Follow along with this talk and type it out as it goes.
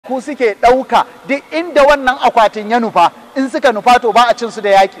mala'iku suke ɗauka duk inda wannan akwatin ya nufa, in suka nufa to ba a cin su da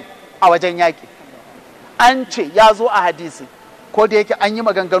yaƙi a wajen yaƙi. An ce ya zo a hadisi, ko da yake an yi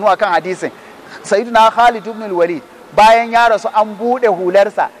maganganu akan hadisin, sayyidina Khalid ibn al-Walid bayan ya rasu an buɗe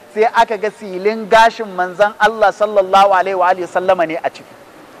hularsa sai aka ga silin gashin manzon Allah sallallahu alaihi wa sallama ne a ciki.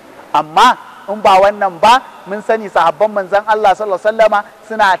 Amma in ba wannan ba, mun sani sahabban manzon Allah sallallahu alaihi wasallama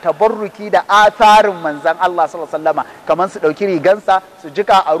suna tabarruki da atharin manzon Allah sallallahu alaihi wasallama, kamar su ɗauki rigansa su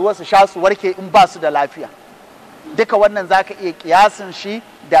jika a ruwa su sha su warke in ba su da lafiya. Duka wannan zaka iya kiyasin shi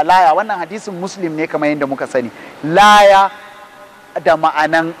da laya. Wannan hadisin Muslim ne kamar yadda muka sani. Laya da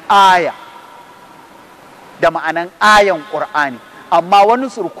ma'anan aya, da ma'anan ayan Qur'ani, amma wani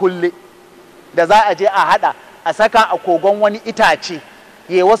surkulle da za a je a hada a saka a kogon wani itace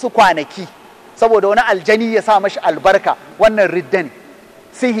ya wasu kwanaki saboda wani aljani ya sa mashi albarka, wannan ridda ne,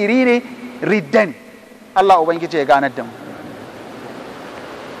 sihiri ne, ridda ne. Allah ubangiji ya ganar da mu.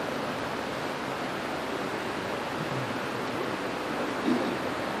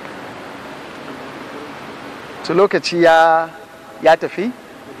 to lokaci ya tafi.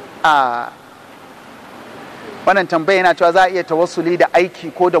 A wannan tambaya yana cewa za a iya tawassuli da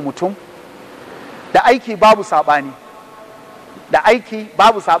aiki ko da mutum. Da aiki babu saɓani, da aiki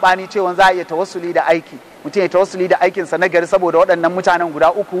babu saɓani cewa za a iya tawassuli da aiki, mutum ya tawassuli da aikinsa na gari saboda waɗannan mutanen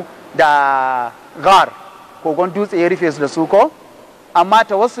guda uku da gar kogon dutse ya rufe su da su ko. Amma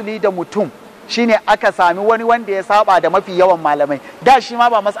tawassuli da mutum shine aka sami wani wanda ya saba da mafi yawan malamai. Da shi ma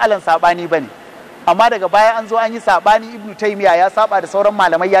ba matsalan saɓani bane, amma daga baya an zo an yi saɓani. Ibn Taymiyyah ya saba da sauran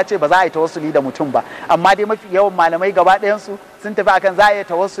malamai, ya ce ba za a yi tawassuli da mutum ba, amma dai mafi yawan malamai gaba ɗayansu sun tafi akan za a yi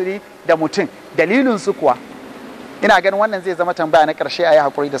tawassuli da mutum. Dalilin su kuwa, ina ganin wannan zai zama tambaya na ƙarshe, a yi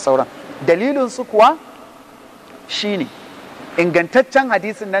haƙuri da sauran. Dalilin su kuwa shine ingantaccen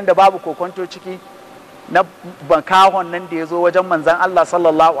hadisin nan da babu kokonto ciki na bakahon nan da ya zo wajen manzan Allah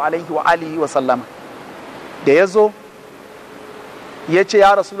sallallahu alaihi wa alihi wa sallama, da ya zo ya ce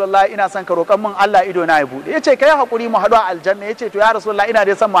ya Rasulullah ina son ka roƙan min Allah ido na ya buɗe. Ya ce ka yi haƙuri mu haɗu a aljanna. Ya ce to ya Rasulullah ina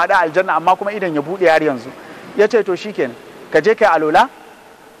dai son mu haɗu a aljanna amma kuma idon ya buɗe har yanzu. Ya ce to shikenan, ka je kai alola,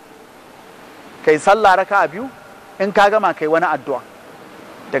 kai sallah raka'a biyu, in ka gama kai wani addu'a.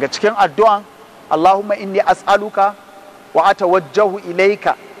 Daga cikin addu'an, Allahumma inni as'aluka wa atawajjahu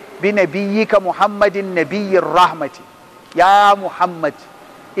ilayka bi nabiyyika Muhammadin nabiyyir rahmati. Ya Muhammad,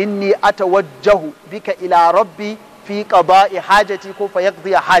 inni atawajjahu bika ila rabbi fi qada'i hajati ko fa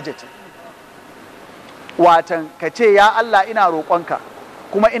yaqdi hajati. Watan ka ce ya Allah ina roƙonka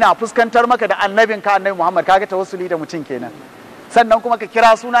kuma ina fuskantar maka da annabinka annabi Muhammad, kaga tawassuli da mutum kenan. Sannan kuma ka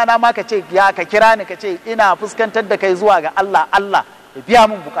kira sunana ma ka ce ya ka kira ni ka ce ina fuskantar da kai zuwa ga Allah, Allah ya biya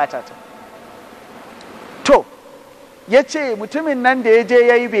min bukatata. To ya ce mutumin nan da ya je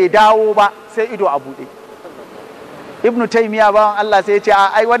ya yi bai dawo ba sai ido a buɗe. Ibn Taymiyyah bawan Allah sai ya ce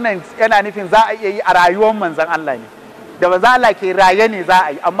ai wannan yana nufin za a iya yi a rayuwar manzon Allah ne, da ba za Allah ke raye ne za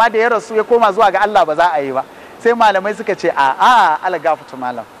a yi, amma da ya rasu ya koma zuwa ga Allah ba za a yi ba. Sai malamai suka ce Allah gafarta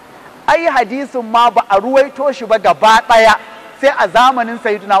malam, ai hadisin ma ba a ruwaito shi ba gaba ɗaya sai a zamanin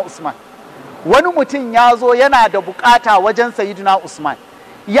Sayyidina Usman. Wani mutum ya zo yana da bukata wajen Sayyidina Usman,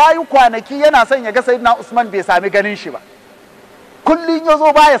 ya yi kwanaki yana son ya ga Sayyidina Usman bai sami ganin shi ba, kullum ya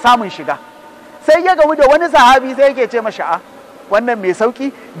zo baya samun shiga. Sai ya gamu da wani sahabi sai yake ce masha'a wannan mai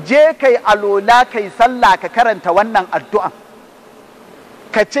sauki, je kai alola kai sallah ka karanta wannan addu'an,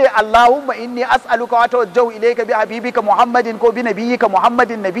 ka ce Allahumma inni as'aluka wa tawajjahu ilayka bi habibika Muhammadin ko bi nabiyyika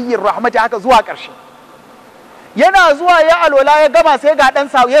Muhammadin nabiyyir rahmati, haka zuwa ƙarshe. Yana zuwa ya alola ya gama sai ga dan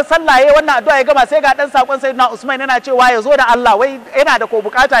sa ya sallah ya wannan addu'a ya gama sai ga dan sakon Sayyidina Usman yana cewa ya zo da Allah, wai yana da ko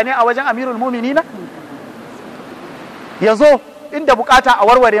bukata ne a wajen Amirul Mu'minina, ya zo inda bukata a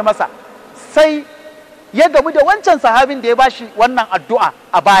warware masa. Sai ya gamu da wancan sahabin da ya bashi wannan addu'a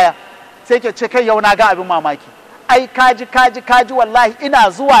a baya, sai ke ce kai yau na ga abin mamaki, ai kaji wallahi ina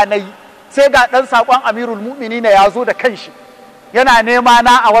zuwa na yi sai ga ɗan saƙon Amirul Mu'minina ya zo da kanshi yana nema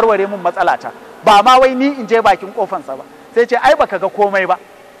na a warware mun matsalata, ba ma wai ni in je bakin kofansa ba. Sai ce ai baka ga komai ba,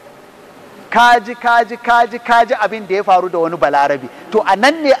 kaji abin da ya faru da wani balarabe. To a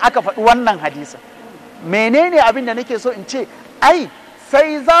nan ne aka faɗi wannan hadisa. Menene abin da nake so in ce, ai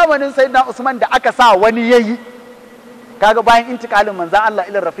sai zamanin Sayyidina Usman da aka sa wani yayi, kaga bayan intikalin manzan Allah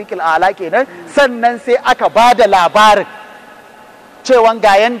ila rafiqil a'la kenan, sannan sai aka ba da labarin cewa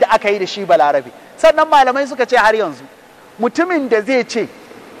ga yanda aka yi da shi balarabe. Sannan malamai suka ce har yanzu mutumin da zai ce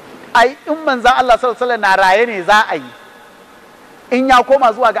ai in manzan Allah sallallahu alaihi wasallam na raye ne za a yi, in ya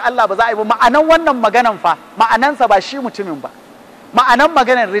koma zuwa ga Allah ba za a yi ba, ma'anan wannan maganan fa ma'anansa ba shi mutumin ba, ma'anan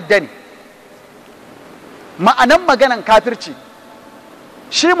maganan ridda ne, ma'anan maganan kafirci.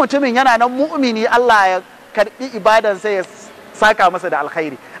 Shi mutumin yana nan mu'mini, Allah ya karbi ibadansa ya saka masa da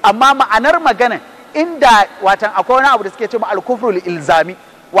alkhairi. Amma ma'anar magana inda watan akwai wani abu da suke ce ma al-kufrul ilzami,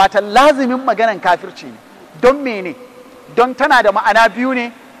 watan lazimin maganan kafirci ne. Don mene? Don tana da ma'ana biyu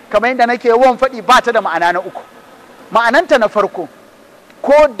ne, kamar yadda nake yawan faɗi, ba ta da ma'ana na uku. Ma'ananta na farko,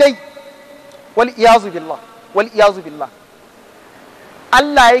 ko dai wal iyazu billah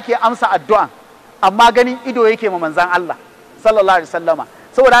Allah yake amsa addu'a amma ganin ido yake ma manzan Allah sallallahu alaihi wasallama.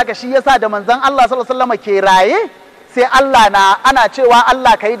 Saboda haka shi yasa da manzan Allah sallallahu alaihi wasallama ke raye sai Allah ana cewa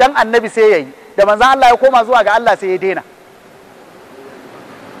Allah kai dan annabi sai yayi, da manzan Allah ya koma zuwa ga Allah sai ya daina.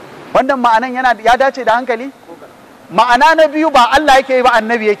 Wannan ma'anan ya dace da hankali? Ma'ana na biyu, ba Allah yake yi ba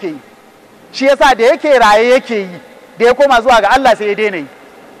annabi yake yi, shi yasa da yake raye yake yi, da ya koma zuwa ga Allah sai ya daina yi.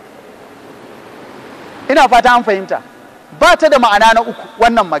 Ina fata an fahimta. Ba ta da ma'ana na uku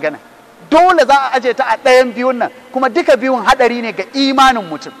wannan magana, dole za a aje ta a ɗayan biyun nan, kuma duka biyun haɗari ne ga imanin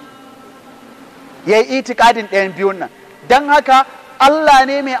mutum ya yi itikadin ɗayan biyun nan. Don haka Allah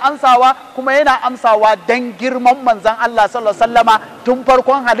ne mai amsawa, kuma yana amsawa don girman manzan Allah sallallahu alaihi wasallama tun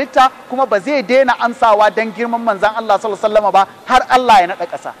farkon halitta, kuma ba zai daina amsawa don girman manzan Allah sallallahu alaihi wasallama ba har Allah ya naɗa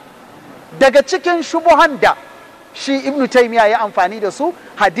ƙasa. Daga cikin shubuhan da shi Ibn Taymiyyah ya amfani da su,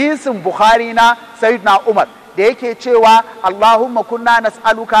 hadisin Bukhari na Sayyidina Umar da yake cewa Allahumma kunna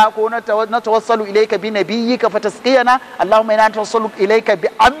nas'aluka ko natawassalu ilayka bi nabiyyika fatasqiyana, Allahumma inna natawassalu ilayka bi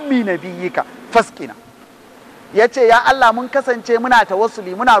ammi nabiyyika fasqina. Yace ya Allah, mun kasance muna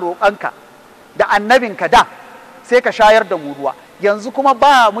tawassuli, muna roƙonka da annabinka da sai ka shayar da mu ruwa, yanzu kuma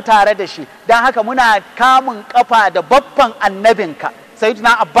ba mu tare da shi, dan haka muna kamun kafa da babban annabinka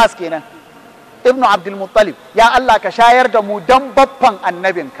Sayyidina Abbas kenan, Ibnu Abdul Muttalib, ya Allah ka shayar da mu dan babban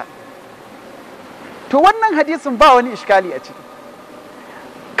annabinka. To wannan hadisin ba wani iskali a ciki,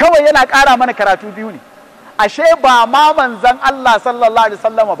 kawai yana ƙara mana karatu biyu ne. Ashe ba ma manzan Allah sallallahu alaihi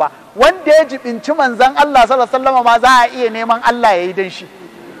wasallama ba, wanda ya jibinci manzan Allah sallallahu alaihi wasallama ma za a iya neman Allah ya yi dan shi.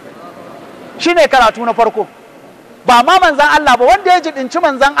 Shine karatu na farko. Ba ma manzan Allah ba, wanda ya jibinci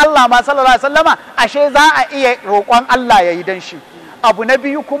manzan Allah ma sallallahu alaihi wasallama, ashe za a iya roƙon Allah ya yi dan shi. Abu na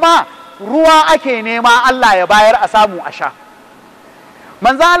biyu kuma, ruwa ake nema Allah ya bayar a samu a sha.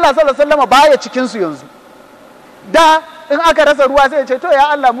 Manzan Allah sallallahu alaihi wasallama baya cikin su yanzu. Da in aka rasa ruwa sai ya ce to ya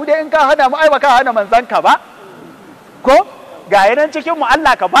Allah, mu dai in ka hana mu ai ba ka hana manzan ka ba, ko ga yanan cikin mu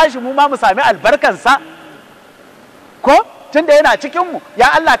Allah ka bashi mu ma mu sami albarkansa, ko tunda yana cikin mu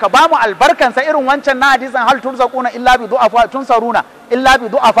ya Allah ka bamu albarkansa, irin wancan na hadisan hal turzaquna illa bi du'afa tunsaruna illa bi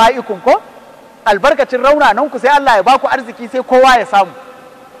du'afaikum, ko albarkacin raunanan ku sai Allah ya baku arziki sai kowa ya samu.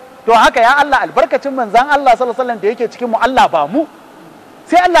 To haka ya Allah, albarkacin manzan Allah sallallahu alaihi wasallam da yake cikin mu Allah ba mu,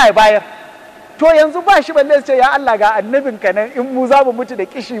 sai Allah ya bayar. To yanzu ba shi balle ce ya Allah ga annabinka nan, in mu za mu mutu da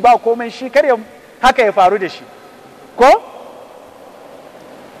kishi ba komai, shi kar haka ya faru da shi, ko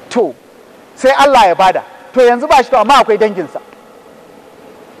to sai Allah ya bada. To yanzu ba shi, to amma akwai danginsa,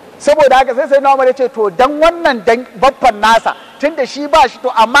 saboda haka sai na Umar ya ce to dan wannan baffan nasa, tunda shi ba shi, to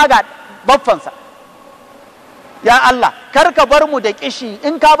amma ga baffansa, ya Allah kar ka bar mu da kishi,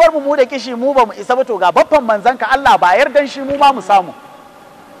 in ka bar mu da kishi mu ba mu isa ba, to ga baffan manzanka Allah bayar dan shi mu ma mu samu.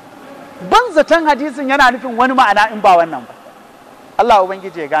 Ban zaton hadisin yana nufin wani ma'ana in ba wannan ba. Allah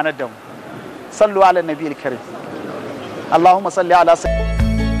ubangiji ya ganar da mu. Sallu ala nabiyil karim. Allahumma salli ala